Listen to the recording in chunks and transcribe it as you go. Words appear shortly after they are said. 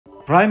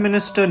Prime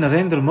Minister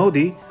Narendra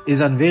Modi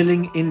is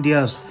unveiling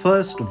India's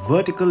first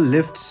vertical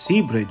lift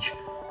sea bridge.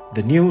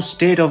 The new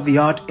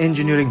state-of-the-art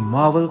engineering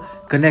marvel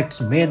connects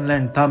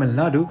mainland Tamil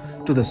Nadu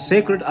to the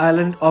sacred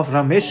island of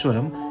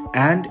Rameswaram,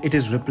 and it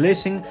is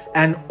replacing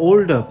an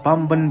older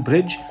Pamban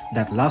Bridge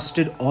that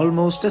lasted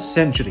almost a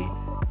century.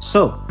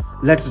 So,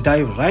 let's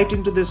dive right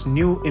into this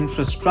new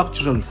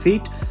infrastructural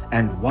feat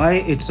and why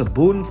it's a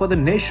boon for the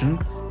nation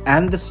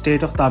and the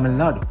state of Tamil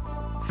Nadu.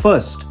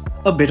 First,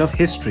 a bit of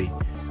history.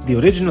 The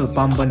original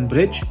Pamban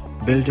Bridge,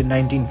 built in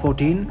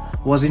 1914,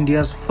 was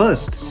India's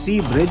first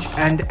sea bridge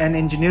and an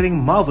engineering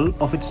marvel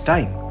of its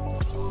time.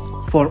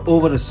 For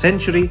over a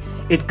century,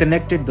 it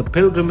connected the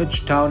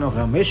pilgrimage town of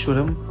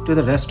Rameswaram to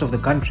the rest of the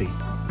country.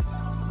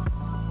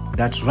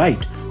 That's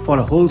right, for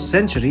a whole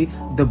century,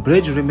 the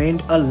bridge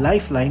remained a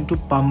lifeline to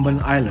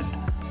Pamban Island,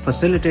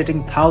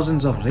 facilitating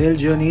thousands of rail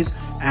journeys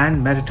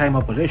and maritime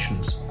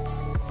operations.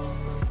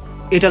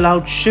 It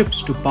allowed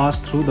ships to pass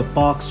through the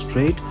Park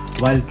Strait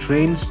while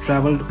trains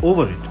travelled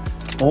over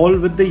it, all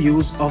with the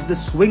use of the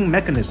swing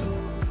mechanism.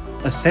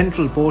 A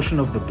central portion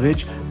of the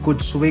bridge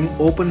could swing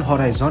open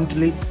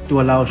horizontally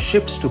to allow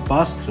ships to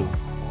pass through.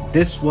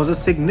 This was a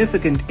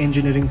significant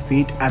engineering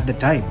feat at the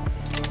time.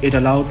 It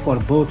allowed for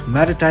both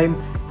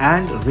maritime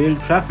and rail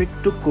traffic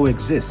to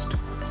coexist,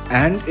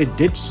 and it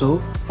did so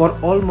for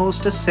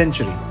almost a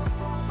century.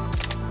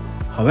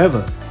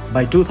 However,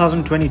 by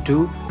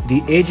 2022,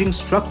 the aging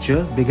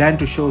structure began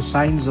to show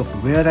signs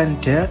of wear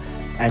and tear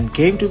and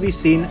came to be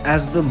seen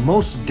as the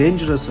most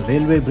dangerous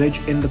railway bridge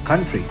in the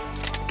country.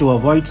 To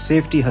avoid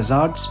safety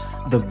hazards,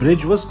 the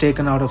bridge was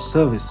taken out of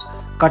service,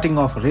 cutting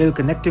off rail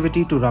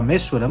connectivity to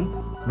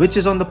Rameswaram, which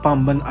is on the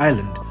Pamban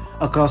Island,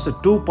 across a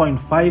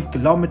 2.5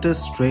 kilometers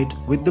strait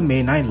with the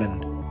main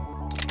island.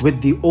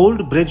 With the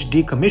old bridge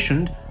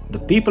decommissioned, the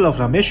people of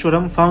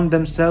Rameswaram found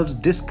themselves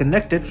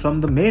disconnected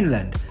from the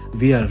mainland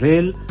via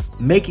rail,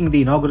 making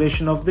the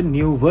inauguration of the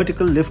new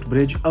vertical lift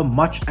bridge a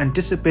much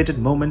anticipated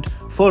moment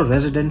for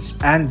residents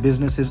and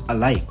businesses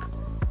alike.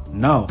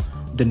 Now,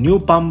 the new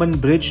Pamban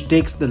Bridge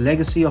takes the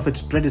legacy of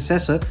its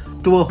predecessor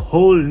to a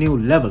whole new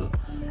level.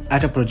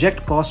 At a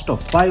project cost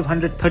of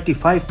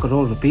 535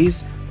 crore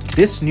rupees,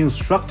 this new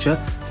structure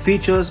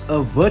features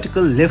a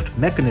vertical lift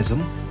mechanism,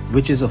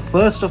 which is a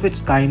first of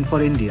its kind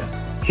for India.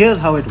 Here's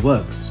how it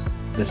works.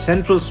 The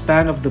central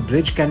span of the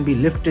bridge can be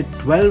lifted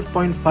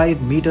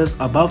 12.5 meters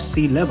above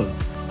sea level,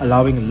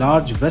 allowing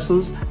large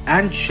vessels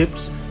and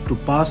ships to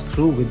pass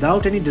through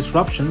without any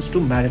disruptions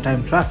to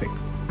maritime traffic,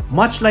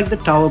 much like the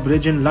Tower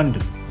Bridge in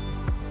London.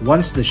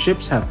 Once the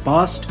ships have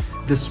passed,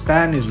 the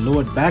span is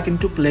lowered back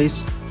into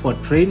place for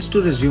trains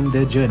to resume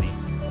their journey.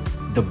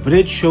 The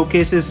bridge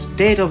showcases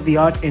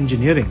state-of-the-art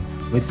engineering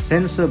with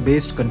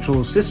sensor-based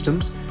control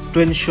systems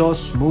to ensure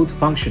smooth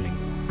functioning.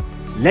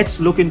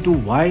 Let's look into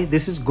why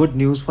this is good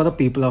news for the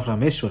people of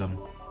Rameswaram.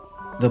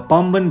 The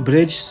Pamban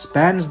Bridge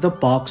spans the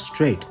Park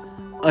Strait,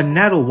 a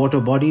narrow water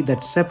body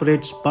that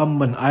separates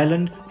Pamban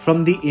Island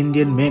from the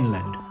Indian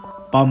mainland.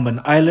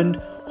 Pamban Island,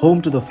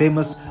 home to the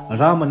famous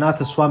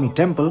Rameswaram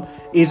temple,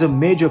 is a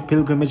major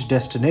pilgrimage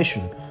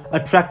destination,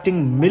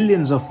 attracting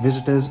millions of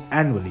visitors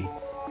annually.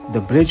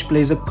 The bridge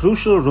plays a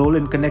crucial role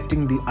in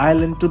connecting the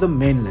island to the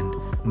mainland,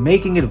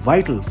 making it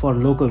vital for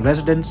local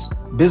residents,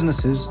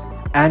 businesses,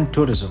 and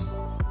tourism.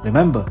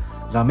 Remember,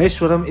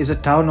 Rameswaram is a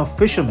town of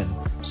fishermen,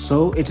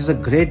 so it is a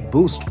great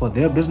boost for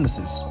their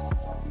businesses.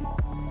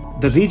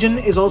 The region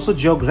is also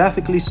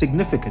geographically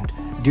significant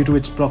due to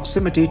its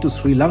proximity to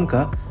Sri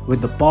Lanka, with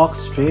the Park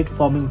Strait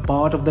forming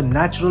part of the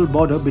natural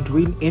border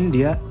between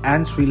India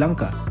and Sri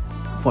Lanka.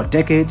 For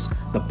decades,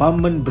 the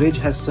Pamban Bridge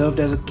has served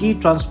as a key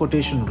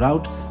transportation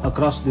route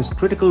across this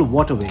critical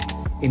waterway,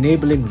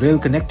 enabling rail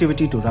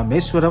connectivity to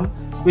Rameswaram,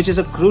 which is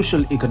a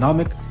crucial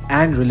economic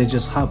and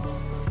religious hub.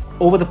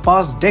 Over the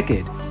past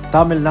decade,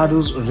 Tamil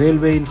Nadu's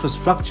railway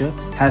infrastructure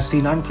has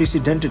seen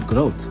unprecedented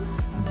growth.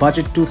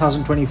 Budget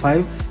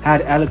 2025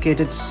 had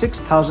allocated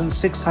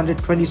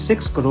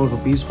 6,626 crore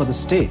rupees for the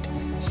state,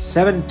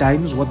 7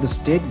 times what the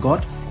state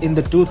got in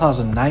the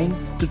 2009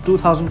 to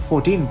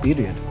 2014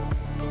 period.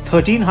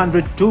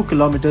 1,302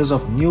 kilometers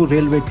of new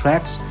railway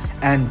tracks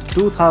and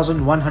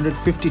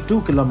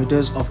 2,152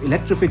 kilometers of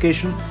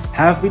electrification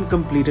have been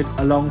completed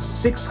along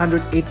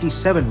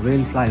 687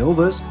 rail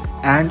flyovers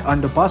and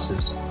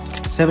underpasses.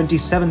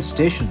 77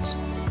 stations,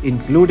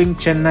 including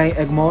Chennai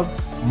Egmore,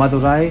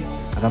 Madurai,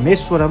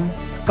 Rameswaram,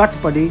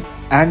 Katpadi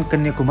and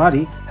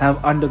Kanyakumari,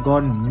 have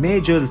undergone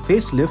major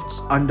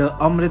facelifts under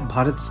Amrit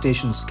Bharat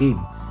Station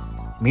scheme.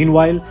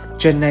 Meanwhile,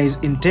 Chennai's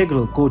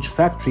integral coach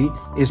factory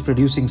is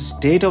producing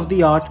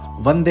state-of-the-art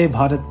Vande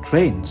Bharat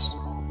trains.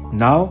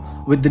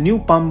 Now, with the new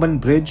Pamban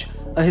Bridge,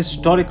 a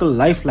historical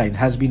lifeline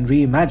has been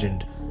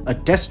reimagined, a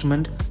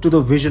testament to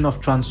the vision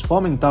of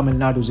transforming Tamil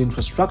Nadu's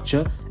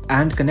infrastructure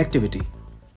and connectivity.